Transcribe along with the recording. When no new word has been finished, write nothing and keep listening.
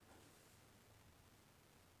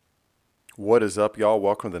What is up, y'all?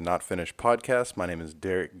 Welcome to the Not Finished podcast. My name is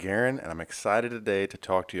Derek Guerin, and I'm excited today to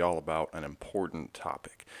talk to y'all about an important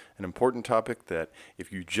topic. An important topic that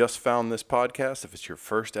if you just found this podcast, if it's your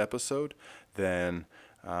first episode, then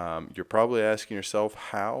you're probably asking yourself,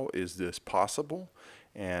 how is this possible?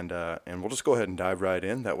 And we'll just go ahead and dive right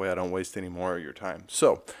in. That way I don't waste any more of your time.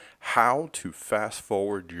 So, how to fast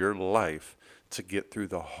forward your life to get through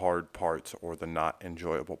the hard parts or the not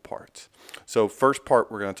enjoyable parts. So first part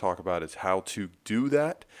we're going to talk about is how to do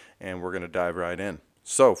that, and we're going to dive right in.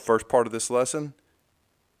 So first part of this lesson,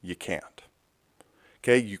 you can't.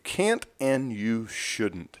 Okay, you can't and you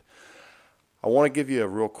shouldn't. I want to give you a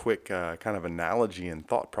real quick kind of analogy and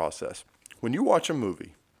thought process. When you watch a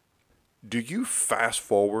movie, do you fast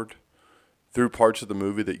forward through parts of the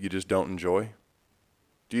movie that you just don't enjoy?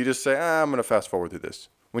 Do you just say, I'm going to fast forward through this?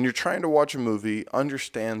 When you're trying to watch a movie,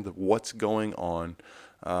 understand what's going on,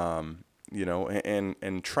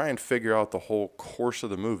 and try and figure out the whole course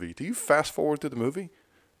of the movie. Do you fast forward through the movie?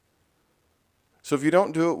 So if you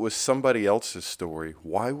don't do it with somebody else's story,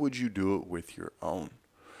 why would you do it with your own?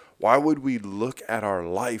 Why would we look at our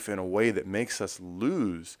life in a way that makes us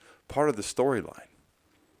lose part of the storyline?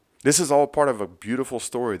 This is all part of a beautiful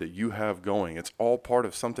story that you have going. It's all part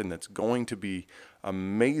of something that's going to be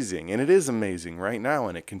amazing. And it is amazing right now,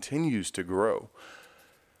 and it continues to grow.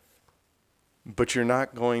 But you're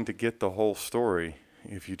not going to get the whole story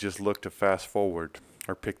if you just look to fast forward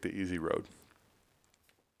or pick the easy road.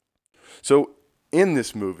 So in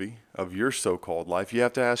this movie of your so-called life, you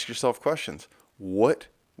have to ask yourself questions. What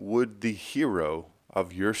would the hero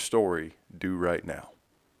of your story do right now?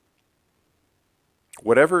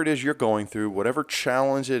 Whatever it is you're going through, whatever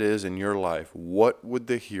challenge it is in your life, what would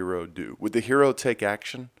the hero do? Would the hero take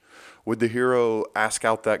action? Would the hero ask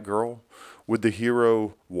out that girl? Would the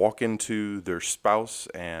hero walk into their spouse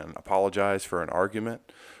and apologize for an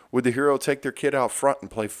argument? Would the hero take their kid out front and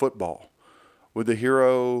play football? Would the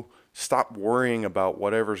hero stop worrying about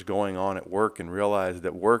whatever's going on at work and realize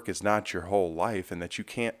that work is not your whole life and that you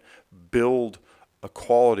can't build a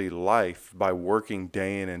quality life by working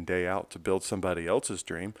day in and day out to build somebody else's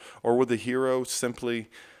dream? Or would the hero simply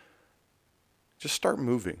just start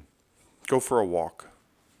moving, go for a walk,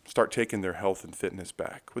 start taking their health and fitness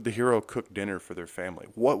back? Would the hero cook dinner for their family?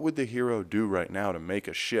 What would the hero do right now to make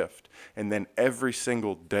a shift and then every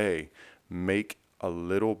single day make a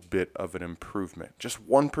little bit of an improvement, just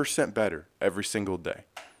 1% better every single day?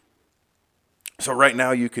 So right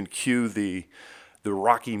now you can cue the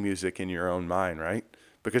Rocky music in your own mind, right?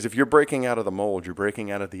 Because if you're breaking out of the mold, you're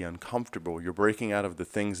breaking out of the uncomfortable, you're breaking out of the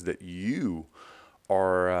things that you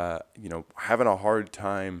are, having a hard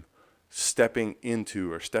time stepping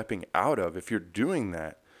into or stepping out of. If you're doing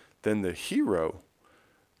that, then the hero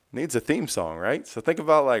needs a theme song, right? So think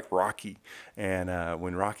about like Rocky, and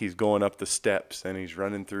when Rocky's going up the steps and he's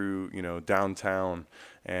running through, downtown,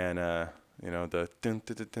 and the dun,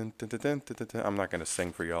 dun, dun, dun, dun, dun, dun, dun, dun. I'm not going to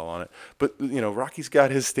sing for y'all on it, but Rocky's got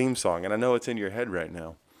his theme song, and I know it's in your head right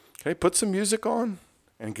now. Okay, put some music on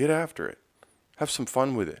and get after it. Have some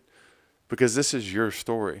fun with it, because this is your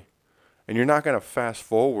story, and you're not going to fast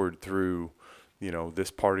forward through, this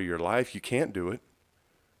part of your life. You can't do it,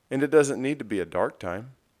 and it doesn't need to be a dark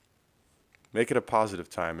time. Make it a positive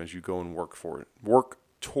time as you go and work for it. Work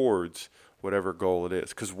towards whatever goal it is,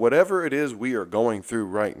 because whatever it is we are going through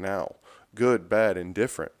right now, good, bad,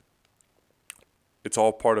 indifferent, it's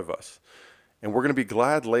all part of us. And we're going to be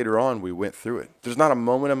glad later on we went through it. There's not a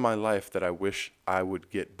moment in my life that I wish I would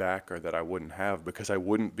get back or that I wouldn't have, because I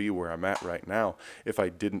wouldn't be where I'm at right now if I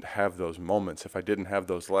didn't have those moments, if I didn't have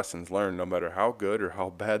those lessons learned, no matter how good or how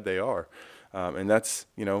bad they are. And that's,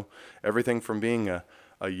 everything from being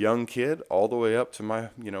a young kid all the way up to my,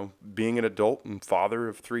 being an adult and father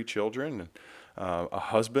of 3 children, and a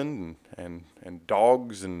husband and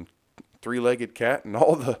dogs and 3-legged cat and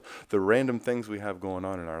all the random things we have going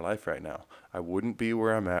on in our life right now. I wouldn't be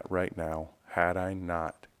where I'm at right now had I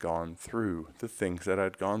not gone through the things that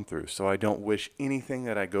I'd gone through. So I don't wish anything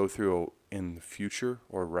that I go through in the future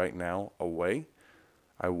or right now away.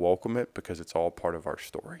 I welcome it because it's all part of our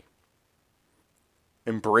story.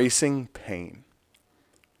 Embracing pain.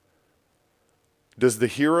 Does the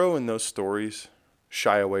hero in those stories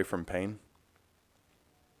shy away from pain?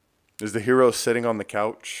 Is the hero sitting on the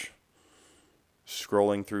couch,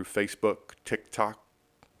 scrolling through Facebook, TikTok,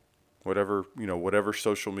 whatever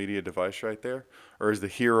social media device right there? Or is the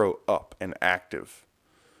hero up and active?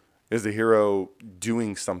 Is the hero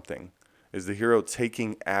doing something? Is the hero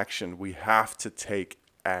taking action? We have to take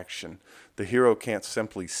action. The hero can't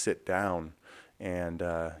simply sit down and,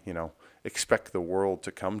 expect the world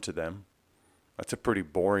to come to them. That's a pretty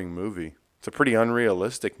boring movie. It's a pretty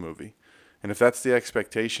unrealistic movie. And if that's the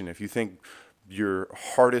expectation, if you think your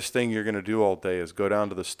hardest thing you're going to do all day is go down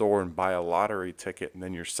to the store and buy a lottery ticket, and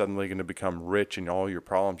then you're suddenly going to become rich and all your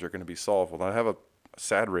problems are going to be solved. Well, I have a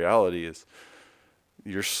sad reality is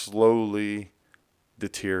you're slowly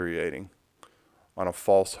deteriorating on a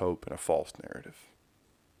false hope and a false narrative.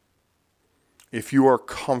 If you are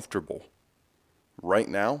comfortable right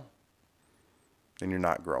now, then you're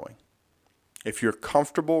not growing. If you're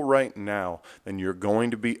comfortable right now, then you're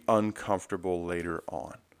going to be uncomfortable later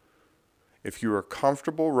on. If you are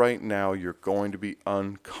comfortable right now, you're going to be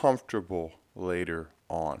uncomfortable later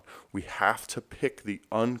on. We have to pick the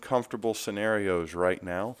uncomfortable scenarios right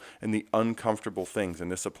now and the uncomfortable things.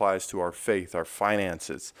 And this applies to our faith, our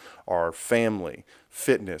finances, our family,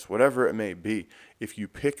 fitness, whatever it may be. If you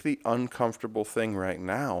pick the uncomfortable thing right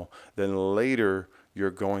now, then later you're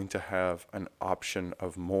going to have an option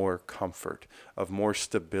of more comfort, of more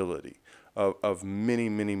stability, of many,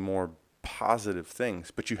 many more positive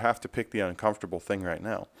things, but you have to pick the uncomfortable thing right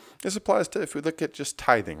now. This applies to, if we look at just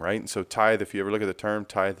tithing, right? And so tithe, if you ever look at the term,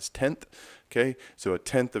 tithe is tenth, okay? So a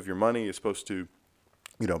tenth of your money is supposed to,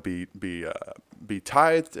 be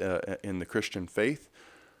tithed in the Christian faith.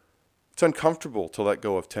 It's uncomfortable to let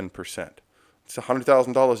go of 10%. It's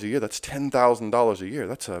 $100,000 a year. That's $10,000 a year.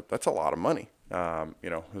 That's a lot of money.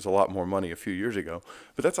 It was a lot more money a few years ago,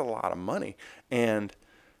 but that's a lot of money. And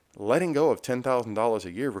letting go of $10,000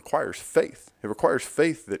 a year requires faith. It requires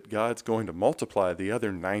faith that God's going to multiply the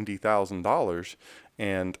other $90,000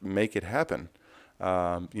 and make it happen,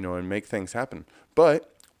 and make things happen.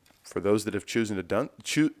 But for those that have chosen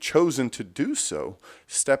to do so,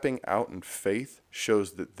 stepping out in faith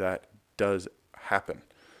shows that does happen.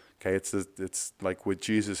 Okay, it's like with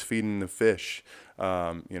Jesus feeding the fish,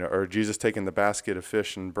 or Jesus taking the basket of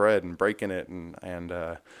fish and bread and breaking it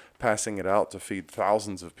and passing it out to feed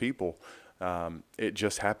thousands of people. It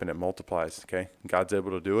just happened. It multiplies. Okay, God's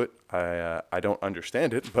able to do it. I don't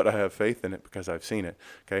understand it, but I have faith in it because I've seen it.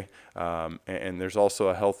 Okay, and there's also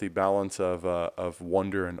a healthy balance of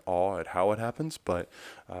wonder and awe at how it happens. But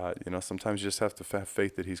sometimes you just have to have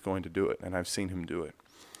faith that He's going to do it, and I've seen Him do it.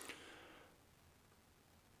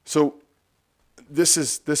 So this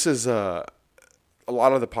is a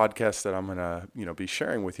lot of the podcasts that I'm gonna be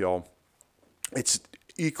sharing with y'all. It's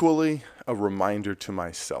equally a reminder to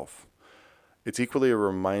myself. It's equally a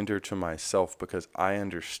reminder to myself because I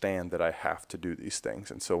understand that I have to do these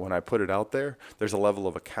things, and so when I put it out there, there's a level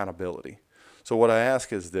of accountability. So what I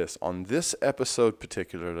ask is this: on this episode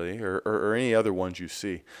particularly, or any other ones you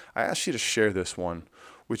see, I ask you to share this one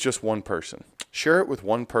with just one person. Share it with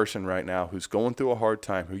one person right now who's going through a hard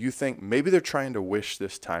time, who you think maybe they're trying to wish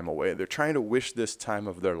this time away. They're trying to wish this time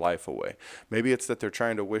of their life away. Maybe it's that they're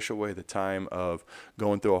trying to wish away the time of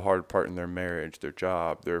going through a hard part in their marriage, their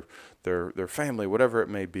job, their family, whatever it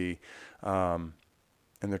may be. And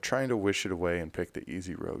they're trying to wish it away and pick the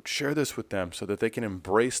easy road. Share this with them so that they can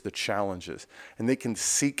embrace the challenges and they can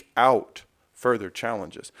seek out further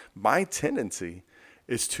challenges. My tendency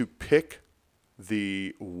is to pick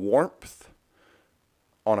the warmth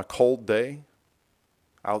on a cold day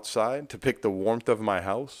outside, to pick the warmth of my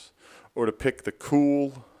house, or to pick the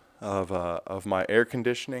cool of my air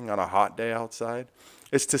conditioning on a hot day outside.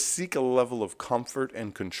 It's to seek a level of comfort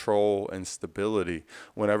and control and stability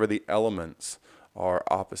whenever the elements are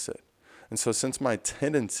opposite. And so since my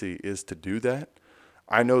tendency is to do that,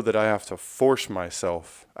 I know that I have to force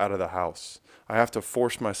myself out of the house. I have to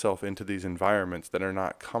force myself into these environments that are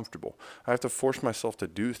not comfortable. I have to force myself to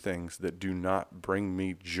do things that do not bring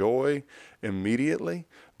me joy immediately,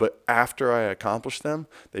 but after I accomplish them,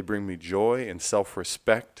 they bring me joy and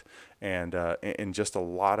self-respect and just a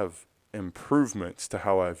lot of improvements to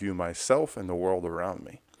how I view myself and the world around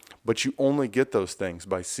me. But you only get those things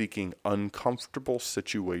by seeking uncomfortable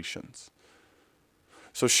situations.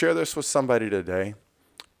 So share this with somebody today.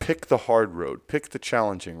 Pick the hard road. Pick the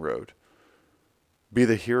challenging road. Be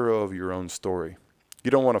the hero of your own story.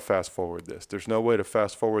 You don't want to fast forward this. There's no way to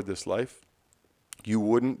fast forward this life. You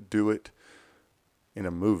wouldn't do it in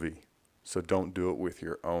a movie, so don't do it with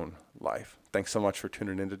your own life. Thanks so much for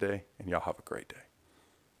tuning in today, and y'all have a great day.